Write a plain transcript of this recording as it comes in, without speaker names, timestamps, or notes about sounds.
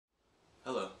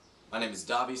name is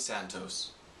Davi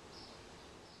Santos.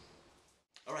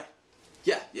 Alright.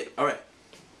 Yeah, alright.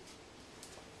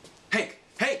 Hank,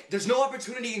 there's no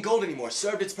opportunity in gold anymore.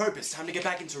 Served its purpose. Time to get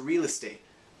back into real estate.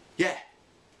 Yeah.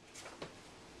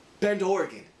 Bend,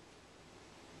 Oregon.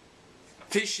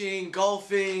 Fishing,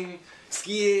 golfing,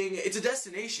 skiing. It's a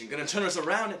destination. Gonna turn us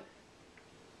around.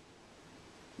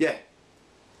 Yeah.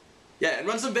 Yeah, and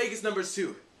run some Vegas numbers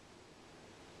too.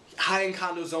 High-end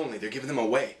condos only. They're giving them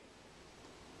away.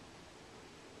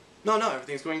 No,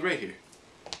 everything's going great here.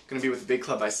 Gonna be with the big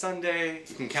club by Sunday.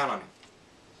 You can count on it.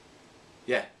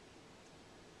 Yeah.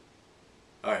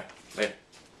 Alright, later.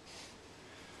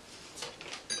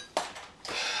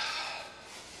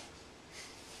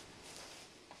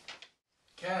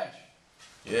 Cash.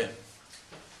 Yeah.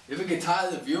 You ever get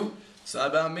tired of the view? It's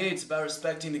not about me, it's about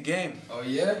respecting the game. Oh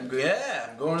yeah? I'm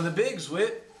going to the bigs,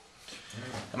 Whip.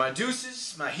 And my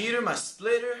deuces, my heater, my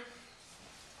splitter,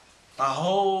 my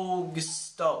whole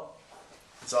gestalt.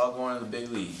 It's all going to the big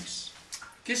leagues.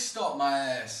 Get start my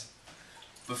ass.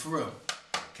 But for real,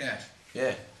 Cash.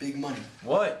 Yeah. Big money.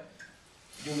 What?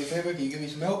 You do me a favor, can you give me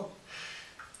some help?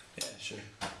 Yeah, sure.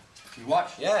 Can you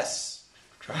watch? Yes.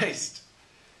 Christ.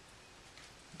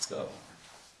 Let's go.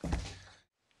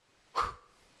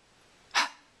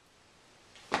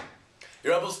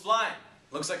 Your elbow's flying.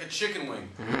 Looks like a chicken wing.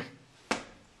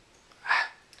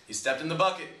 You stepped in the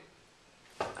bucket.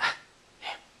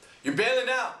 You're bailing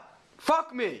out.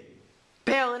 Fuck me.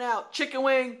 Bailing out, chicken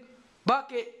wing,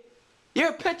 bucket.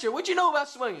 You're a pitcher. What you know about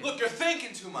swinging? Look, you're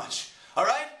thinking too much. All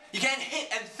right? You can't hit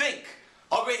and think.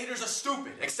 All great hitters are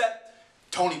stupid, except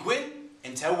Tony Gwynn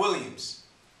and Ted Williams.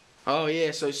 Oh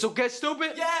yeah, so get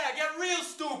stupid? Yeah, get real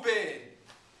stupid.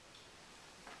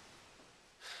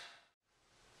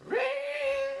 Ring,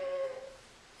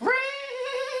 ring,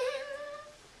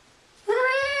 ring.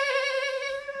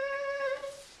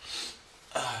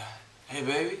 Hey,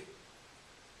 baby.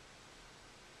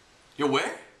 You're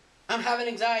where? I'm having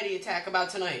an anxiety attack about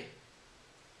tonight.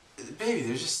 Baby,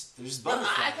 there's just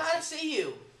butterflies. I gotta see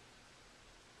you.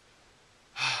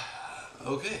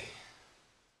 Okay.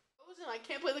 Listen, I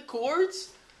can't play the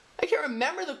chords. I can't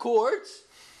remember the chords.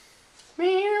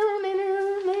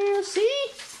 See?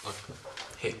 Look,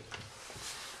 hey,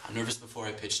 I'm nervous before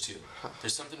I pitch too.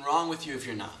 There's something wrong with you if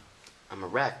you're not. I'm a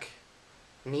wreck.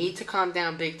 Need to calm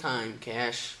down big time,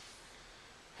 Cash.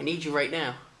 I need you right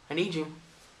now. I need you.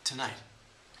 Tonight.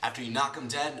 After you knock him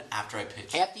dead, after I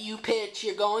pitch. After you pitch,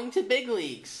 you're going to big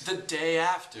leagues. The day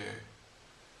after.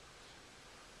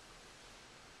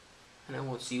 And I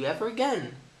won't see you ever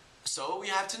again. So we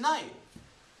have tonight.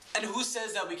 And who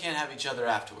says that we can't have each other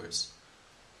afterwards?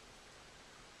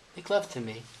 Make love to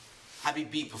me. I'd be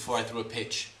beat before I threw a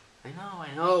pitch. I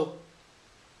know.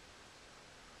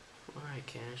 Alright,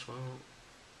 Cash, well,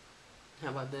 how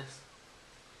about this?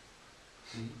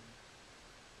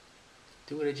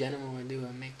 Do what a gentleman would do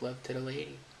and make love to the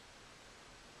lady.